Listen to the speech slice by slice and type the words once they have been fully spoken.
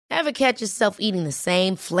Ever catch yourself eating the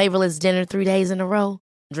same flavorless dinner 3 days in a row?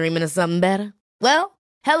 Dreaming of something better? Well,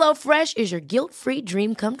 HelloFresh is your guilt-free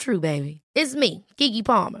dream come true, baby. It's me, Keke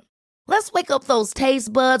Palmer. Let's wake up those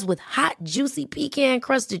taste buds with hot, juicy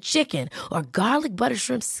pecan-crusted chicken or garlic butter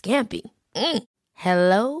shrimp scampi.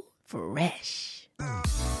 Hello Fresh.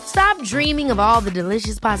 Stop dreaming of all the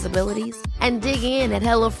delicious possibilities and dig in at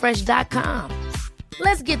HelloFresh.com.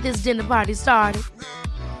 Let's get this dinner party started.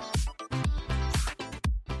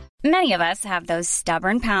 Many of us have those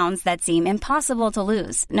stubborn pounds that seem impossible to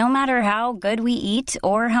lose, no matter how good we eat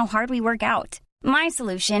or how hard we work out. My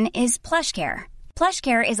solution is PlushCare.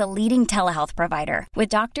 PlushCare is a leading telehealth provider with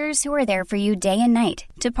doctors who are there for you day and night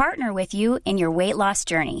to partner with you in your weight loss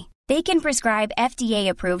journey. They can prescribe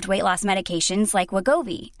FDA-approved weight loss medications like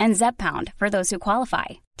Wegovy and Zepbound for those who qualify.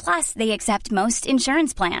 Plus, they accept most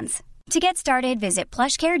insurance plans. To get started, visit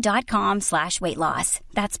plushcare.com/weightloss.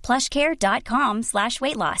 That's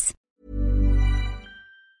plushcare.com/weightloss.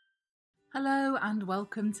 Hello and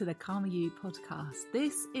welcome to the Calmer You podcast.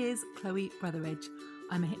 This is Chloe Brotheridge.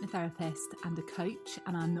 I'm a hypnotherapist and a coach,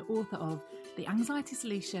 and I'm the author of The Anxiety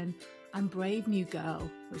Solution and Brave New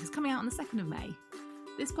Girl, which is coming out on the 2nd of May.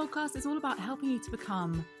 This podcast is all about helping you to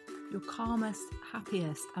become your calmest,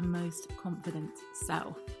 happiest and most confident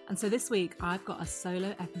self. And so this week I've got a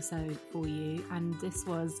solo episode for you, and this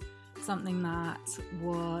was something that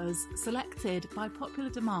was selected by popular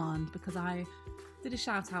demand because I did a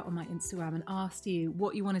shout out on my Instagram and asked you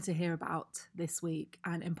what you wanted to hear about this week,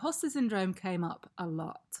 and imposter syndrome came up a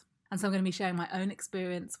lot. And so I'm going to be sharing my own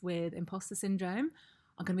experience with imposter syndrome.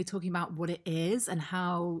 I'm going to be talking about what it is and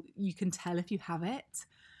how you can tell if you have it,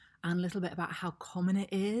 and a little bit about how common it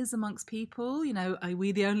is amongst people. You know, are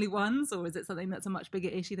we the only ones, or is it something that's a much bigger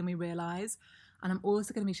issue than we realise? And I'm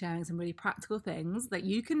also going to be sharing some really practical things that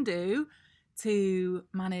you can do to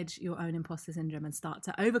manage your own imposter syndrome and start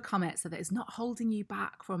to overcome it so that it's not holding you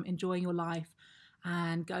back from enjoying your life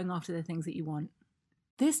and going after the things that you want.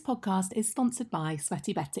 This podcast is sponsored by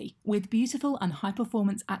Sweaty Betty. With beautiful and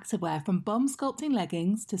high-performance activewear from bomb sculpting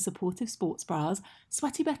leggings to supportive sports bras,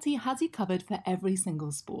 Sweaty Betty has you covered for every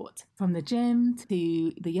single sport. From the gym to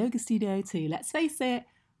the yoga studio to, let's face it,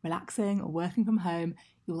 relaxing or working from home,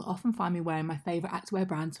 you will often find me wearing my favourite activewear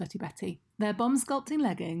brand, Sweaty Betty. Their bomb sculpting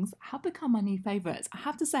leggings have become my new favourites. I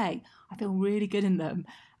have to say, I feel really good in them.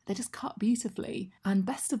 They just cut beautifully. And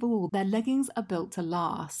best of all, their leggings are built to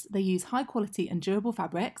last. They use high quality and durable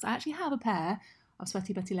fabrics. I actually have a pair of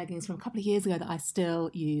Sweaty Betty leggings from a couple of years ago that I still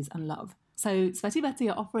use and love. So Sweaty Betty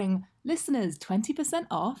are offering listeners 20%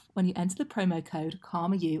 off when you enter the promo code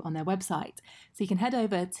CalmerYou on their website. So you can head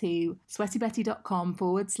over to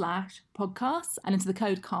sweatybetty.com/podcasts and enter the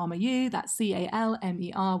code CalmerYou, that's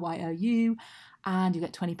CalmerYou, and you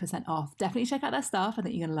get 20% off. Definitely check out their stuff. I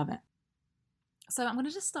think you're going to love it. So I'm going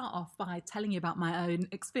to just start off by telling you about my own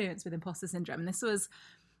experience with imposter syndrome. And this was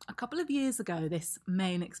a couple of years ago, this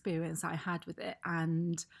main experience I had with it.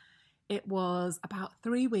 And it was about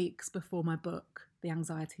 3 weeks before my book, The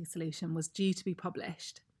Anxiety Solution, was due to be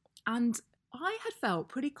published. And I had felt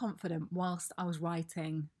pretty confident whilst I was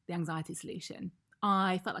writing The Anxiety Solution.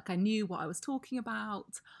 I felt like I knew what I was talking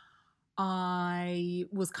about. I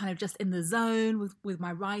was kind of just in the zone with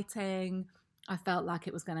my writing. I felt like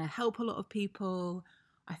it was going to help a lot of people.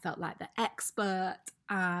 I felt like the expert,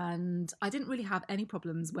 and I didn't really have any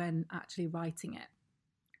problems when actually writing it.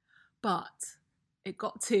 But it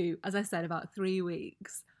got to, as I said, about 3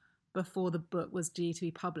 weeks before the book was due to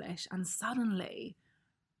be published. And suddenly,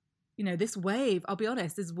 you know, this wave of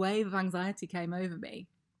anxiety came over me,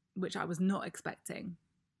 which I was not expecting.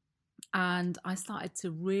 And I started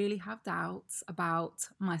to really have doubts about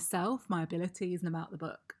myself, my abilities, and about the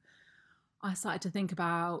book. I started to think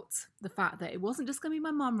about the fact that it wasn't just going to be my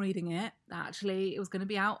mum reading it, that actually it was going to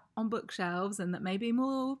be out on bookshelves and that maybe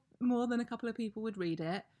more than a couple of people would read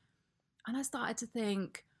it. And I started to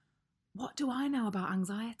think, what do I know about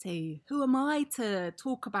anxiety? Who am I to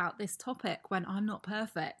talk about this topic when I'm not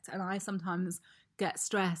perfect and I sometimes get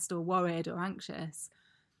stressed or worried or anxious?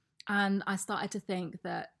 And I started to think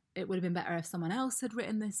that it would have been better if someone else had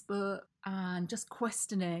written this book, and just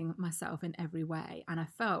questioning myself in every way. And I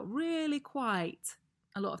felt really quite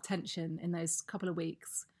a lot of tension in those couple of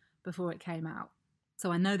weeks before it came out.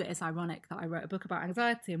 So I know that it's ironic that I wrote a book about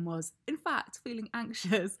anxiety and was, in fact, feeling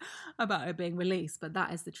anxious about it being released, but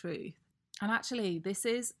that is the truth. And actually, this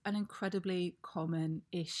is an incredibly common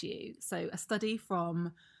issue. So a study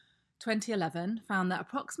from 2011 found that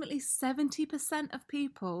approximately 70% of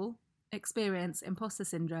people experience imposter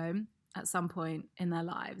syndrome at some point in their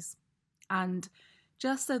lives. And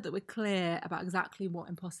just so that we're clear about exactly what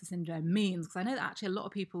imposter syndrome means, because I know that actually a lot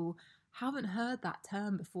of people haven't heard that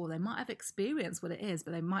term before. They might have experienced what it is,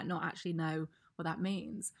 but they might not actually know what that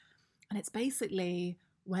means. And it's basically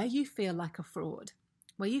where you feel like a fraud,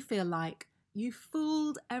 where you feel like you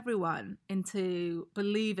fooled everyone into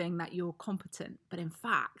believing that you're competent, but in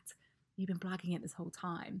fact, you've been blagging it this whole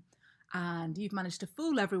time. And you've managed to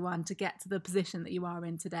fool everyone to get to the position that you are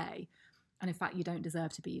in today. And in fact, you don't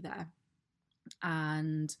deserve to be there.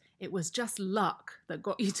 And it was just luck that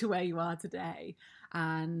got you to where you are today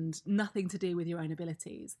and nothing to do with your own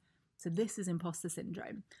abilities. So this is imposter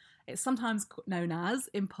syndrome. It's sometimes known as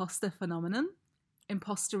imposter phenomenon,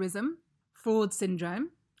 imposterism, fraud syndrome,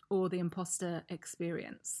 or the imposter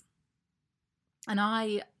experience. And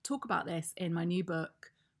I talk about this in my new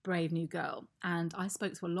book, Brave New Girl. And I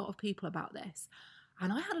spoke to a lot of people about this.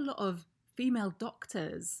 And I had a lot of female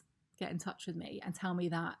doctors get in touch with me and tell me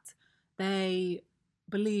that they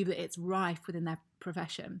believe that it's rife within their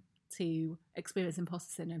profession to experience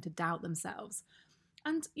imposter syndrome, to doubt themselves.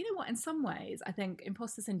 And you know what? In some ways, I think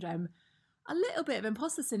imposter syndrome, a little bit of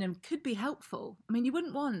imposter syndrome could be helpful. I mean, you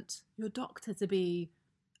wouldn't want your doctor to be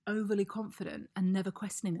overly confident and never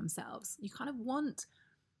questioning themselves. You kind of want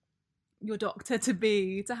your doctor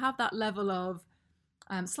to have that level of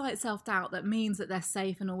slight self-doubt that means that they're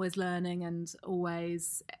safe and always learning and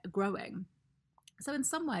always growing. So in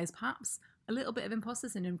some ways, perhaps a little bit of imposter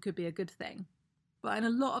syndrome could be a good thing. But in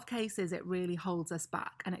a lot of cases, it really holds us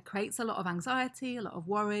back and it creates a lot of anxiety, a lot of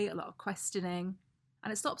worry, a lot of questioning,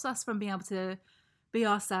 and it stops us from being able to be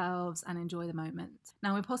ourselves and enjoy the moment.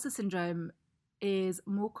 Now, imposter syndrome is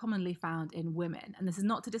more commonly found in women, and this is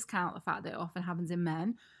not to discount the fact that it often happens in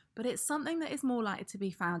men, but it's something that is more likely to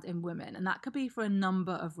be found in women, and that could be for a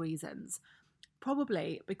number of reasons.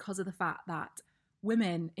 Probably because of the fact that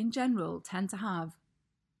women in general tend to have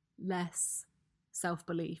less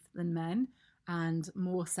self-belief than men and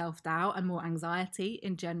more self-doubt and more anxiety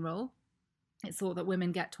in general. It's thought that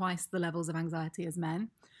women get twice the levels of anxiety as men.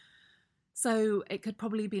 So it could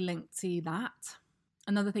probably be linked to that.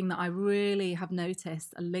 Another thing that I really have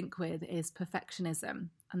noticed a link with is perfectionism.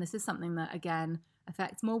 And this is something that, again,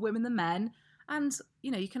 affects more women than men. And,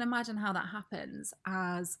 you know, you can imagine how that happens.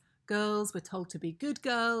 As girls, we're told to be good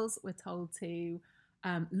girls. We're told to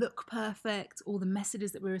look perfect. All the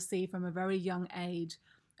messages that we receive from a very young age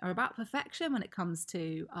are about perfection when it comes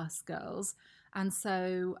to us girls. And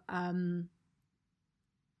so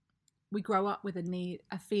we grow up with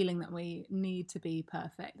a feeling that we need to be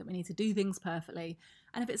perfect, that we need to do things perfectly.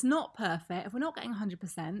 And if it's not perfect, if we're not getting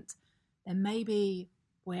 100%, then maybe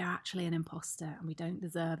we're actually an imposter and we don't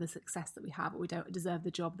deserve the success that we have, or we don't deserve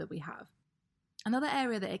the job that we have. Another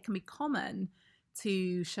area that it can be common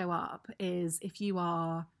to show up is if you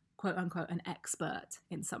are, quote unquote, an expert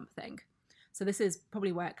in something. So this is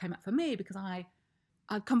probably where it came up for me, because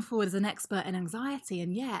I've come forward as an expert in anxiety,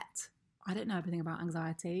 and yet I don't know everything about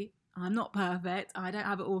anxiety. I'm not perfect. I don't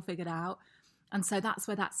have it all figured out. And so that's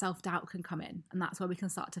where that self-doubt can come in. And that's where we can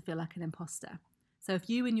start to feel like an imposter. So if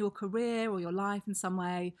you in your career or your life in some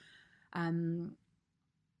way are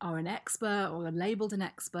an expert or are labelled an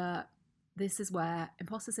expert, this is where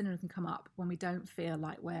imposter syndrome can come up, when we don't feel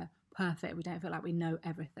like we're perfect. We don't feel like we know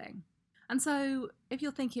everything. And so if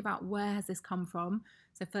you're thinking about where has this come from,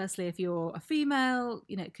 so firstly, if you're a female,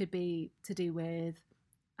 you know, it could be to do with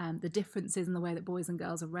the differences in the way that boys and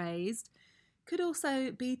girls are raised. Could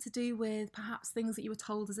also be to do with perhaps things that you were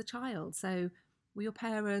told as a child. So were your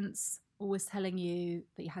parents always telling you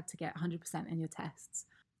that you had to get 100% in your tests?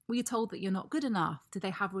 Were you told that you're not good enough? Did they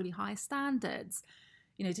have really high standards?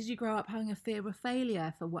 You know, did you grow up having a fear of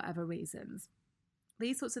failure for whatever reasons?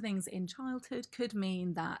 These sorts of things in childhood could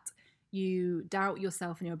mean that you doubt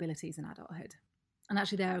yourself and your abilities in adulthood. And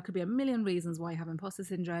actually there could be a million reasons why you have imposter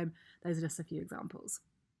syndrome. Those are just a few examples.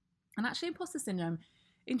 And actually imposter syndrome,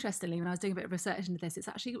 interestingly, when I was doing a bit of research into this, it's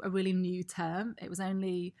actually a really new term. It was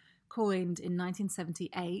only coined in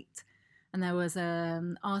 1978. And there was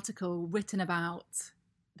an article written about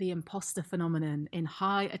the imposter phenomenon in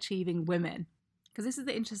high achieving women. Because this is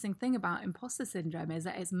the interesting thing about imposter syndrome, is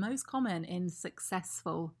that it's most common in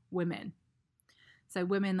successful women. So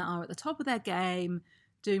women that are at the top of their game,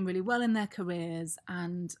 doing really well in their careers.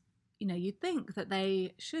 And, you know, you'd think that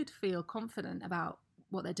they should feel confident about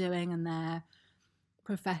what they're doing and their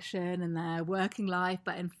profession and their working life.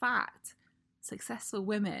 But in fact, successful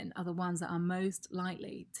women are the ones that are most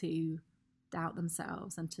likely to doubt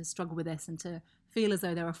themselves and to struggle with this and to feel as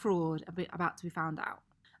though they're a fraud about to be found out.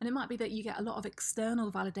 And it might be that you get a lot of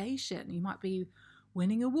external validation. You might be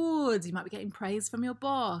winning awards, you might be getting praise from your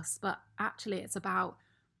boss, but actually it's about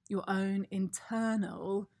your own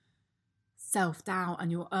internal self-doubt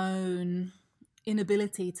and your own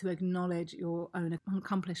inability to acknowledge your own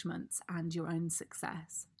accomplishments and your own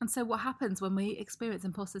success. And so what happens when we experience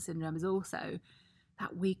imposter syndrome is also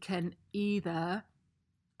that we can either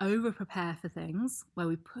over prepare for things, where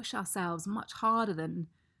we push ourselves much harder than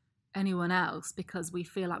anyone else because we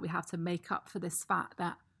feel like we have to make up for this fact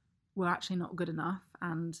that we're actually not good enough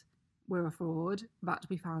and we're a fraud about to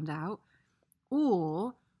be found out.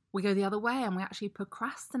 Or we go the other way and we actually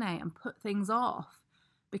procrastinate and put things off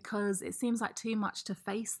because it seems like too much to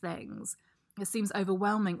face things. It seems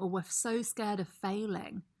overwhelming, or we're so scared of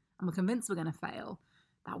failing and we're convinced we're going to fail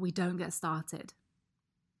that we don't get started.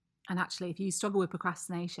 And actually, if you struggle with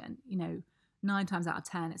procrastination, 9 times out of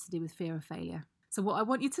 10, it's to do with fear of failure. So what I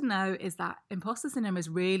want you to know is that imposter syndrome is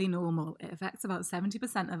really normal. It affects about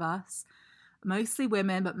 70% of us, mostly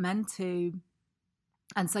women, but men too.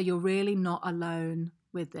 And so you're really not alone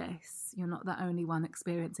with this. You're not the only one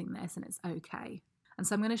experiencing this, and it's okay. And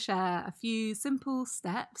so I'm going to share a few simple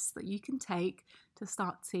steps that you can take to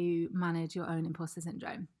start to manage your own imposter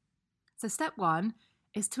syndrome. So step 1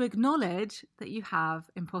 is to acknowledge that you have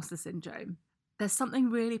imposter syndrome. There's something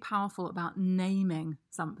really powerful about naming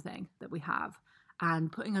something that we have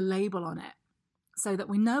and putting a label on it so that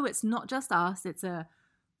we know it's not just us, it's a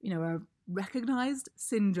recognized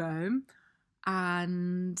syndrome,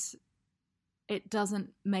 and it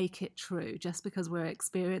doesn't make it true just because we're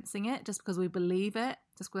experiencing it, just because we believe it,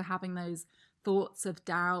 just because we're having those thoughts of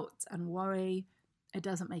doubt and worry. It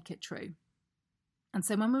doesn't make it true. And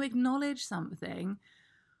so when we acknowledge something,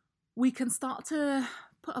 we can start to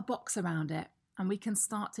put a box around it, and we can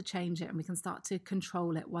start to change it, and we can start to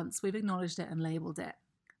control it once we've acknowledged it and labeled it.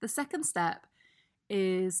 The second step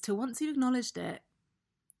is to, once you've acknowledged it,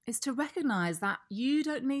 is to recognize that you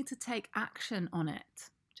don't need to take action on it.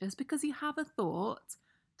 Just because you have a thought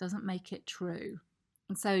doesn't make it true.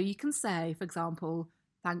 And so you can say, for example,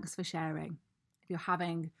 thanks for sharing. If you're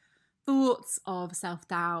having thoughts of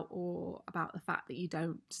self-doubt or about the fact that you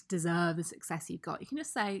don't deserve the success you've got, you can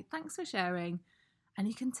just say, thanks for sharing, and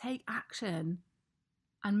you can take action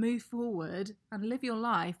and move forward and live your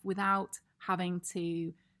life without having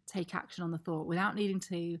to take action on the thought, without needing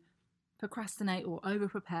to procrastinate or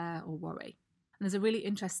over-prepare or worry. And there's a really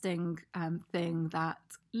interesting thing that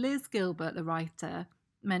Liz Gilbert, the writer,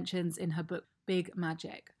 mentions in her book, Big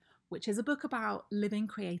Magic, which is a book about living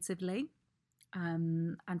creatively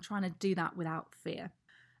and trying to do that without fear.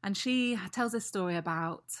 And she tells a story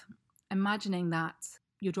about imagining that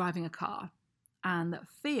you're driving a car and that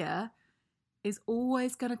fear is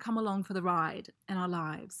always going to come along for the ride in our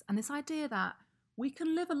lives. And this idea that we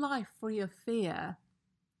can live a life free of fear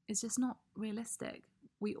is just not realistic.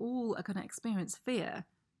 We all are going to experience fear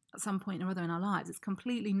at some point or other in our lives. It's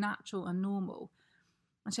completely natural and normal.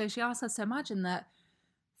 And so she asks us to imagine that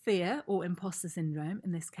fear, or imposter syndrome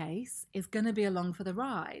in this case, is going to be along for the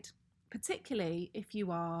ride, particularly if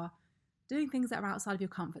you are doing things that are outside of your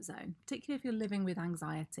comfort zone, particularly if you're living with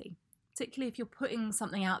anxiety, particularly if you're putting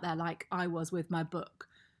something out there like I was with my book,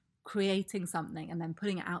 creating something and then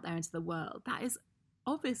putting it out there into the world. That is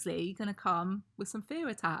obviously going to come with some fear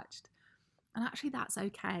attached. And actually that's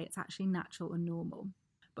okay. It's actually natural and normal.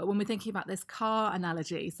 But when we're thinking about this car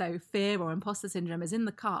analogy, so fear or imposter syndrome is in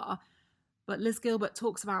the car, but Liz Gilbert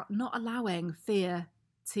talks about not allowing fear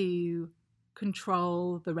to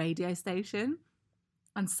control the radio station,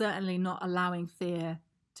 and certainly not allowing fear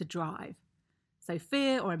to drive. So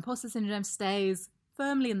fear or imposter syndrome stays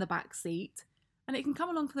firmly in the back seat, and it can come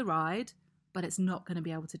along for the ride, but it's not going to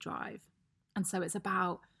be able to drive. And so it's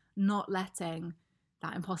about not letting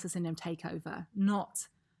that imposter syndrome take over, not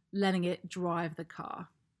letting it drive the car,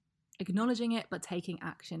 acknowledging it, but taking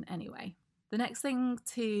action anyway. The next thing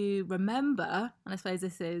to remember, and I suppose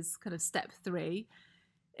this is kind of step 3,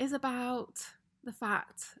 is about the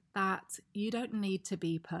fact that you don't need to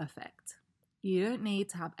be perfect. You don't need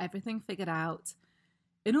to have everything figured out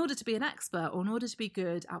in order to be an expert or in order to be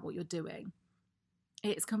good at what you're doing.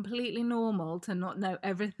 It's completely normal to not know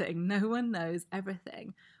everything. No one knows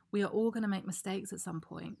everything. We are all going to make mistakes at some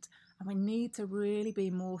point, and we need to really be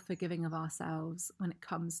more forgiving of ourselves when it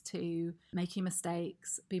comes to making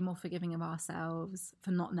mistakes, be more forgiving of ourselves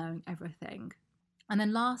for not knowing everything. And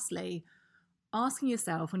then lastly, asking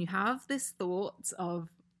yourself, when you have this thought of,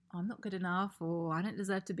 I'm not good enough or I don't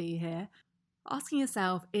deserve to be here, asking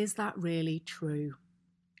yourself, is that really true?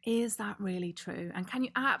 Is that really true? And can you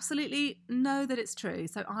absolutely know that it's true?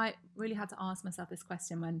 So I really had to ask myself this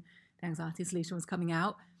question when the anxiety solution was coming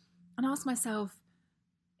out, and ask myself,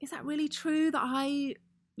 is that really true that I,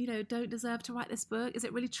 don't deserve to write this book? Is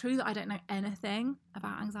it really true that I don't know anything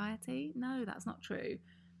about anxiety? No, that's not true.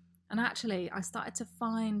 And actually, I started to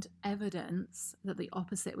find evidence that the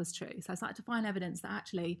opposite was true. So I started to find evidence that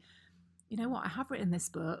actually, you know what, I have written this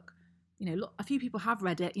book. You know, look, a few people have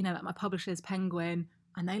read it, you know, at my publisher's Penguin,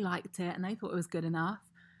 and they liked it and they thought it was good enough.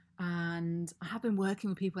 And I have been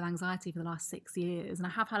working with people with anxiety for the last 6 years, and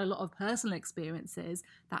I have had a lot of personal experiences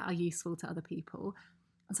that are useful to other people.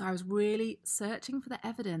 And so I was really searching for the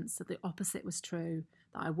evidence that the opposite was true,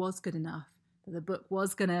 that I was good enough, that the book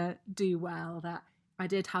was going to do well, that I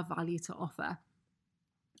did have value to offer.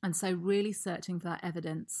 And so really searching for that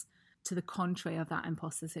evidence to the contrary of that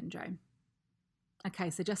imposter syndrome.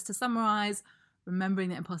 Okay, so just to summarize, remembering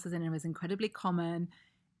that imposter syndrome is incredibly common.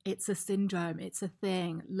 It's a syndrome, it's a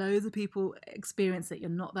thing. Loads of people experience it. You're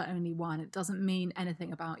not the only one. It doesn't mean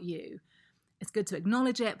anything about you. It's good to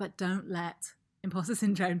acknowledge it, but don't let imposter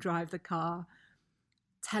syndrome drive the car.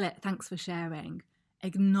 Tell it, thanks for sharing.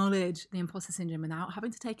 Acknowledge the imposter syndrome without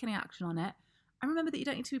having to take any action on it. And remember that you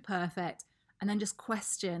don't need to be perfect. And then just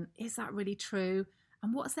question, is that really true?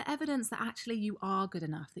 And what's the evidence that actually you are good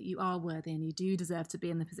enough, that you are worthy and you do deserve to be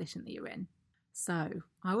in the position that you're in? So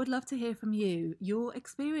I would love to hear from you, your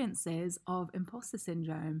experiences of imposter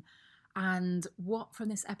syndrome, and what from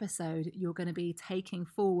this episode you're going to be taking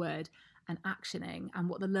forward and actioning, and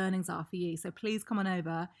what the learnings are for you. So please come on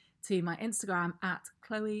over to my Instagram at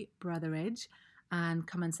Chloe Brotheridge and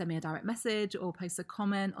come and send me a direct message or post a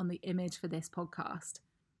comment on the image for this podcast.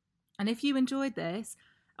 And if you enjoyed this,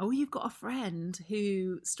 or you've got a friend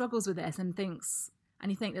who struggles with this and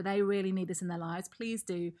you think that they really need this in their lives, please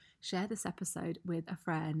do share this episode with a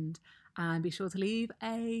friend, and be sure to leave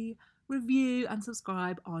a review and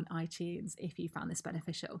subscribe on iTunes if you found this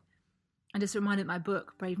beneficial. And just a reminder, my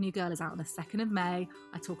book, Brave New Girl, is out on the 2nd of May.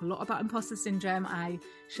 I talk a lot about imposter syndrome. I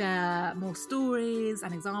share more stories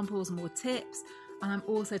and examples and more tips. And I'm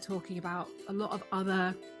also talking about a lot of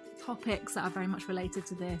other topics that are very much related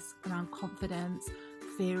to this, around confidence,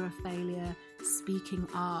 fear of failure, speaking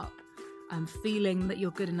up, feeling that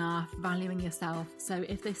you're good enough, valuing yourself. So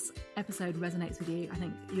if this episode resonates with you, I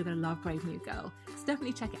think you're going to love Brave New Girl. So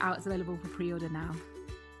definitely check it out. It's available for pre-order now.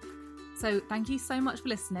 So thank you so much for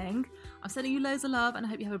listening. I'm sending you loads of love, and I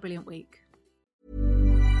hope you have a brilliant week.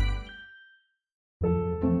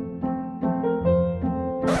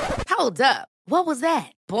 Hold up. What was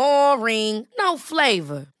that? Boring. No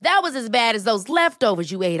flavor. That was as bad as those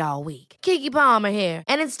leftovers you ate all week. Keke Palmer here.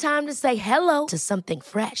 And it's time to say hello to something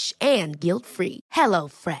fresh and guilt-free. Hello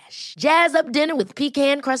Fresh. Jazz up dinner with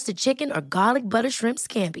pecan-crusted chicken or garlic butter shrimp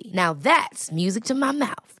scampi. Now that's music to my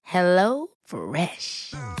mouth. Hello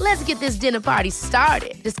Fresh. Let's get this dinner party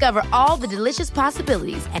started. Discover all the delicious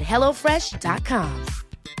possibilities at HelloFresh.com.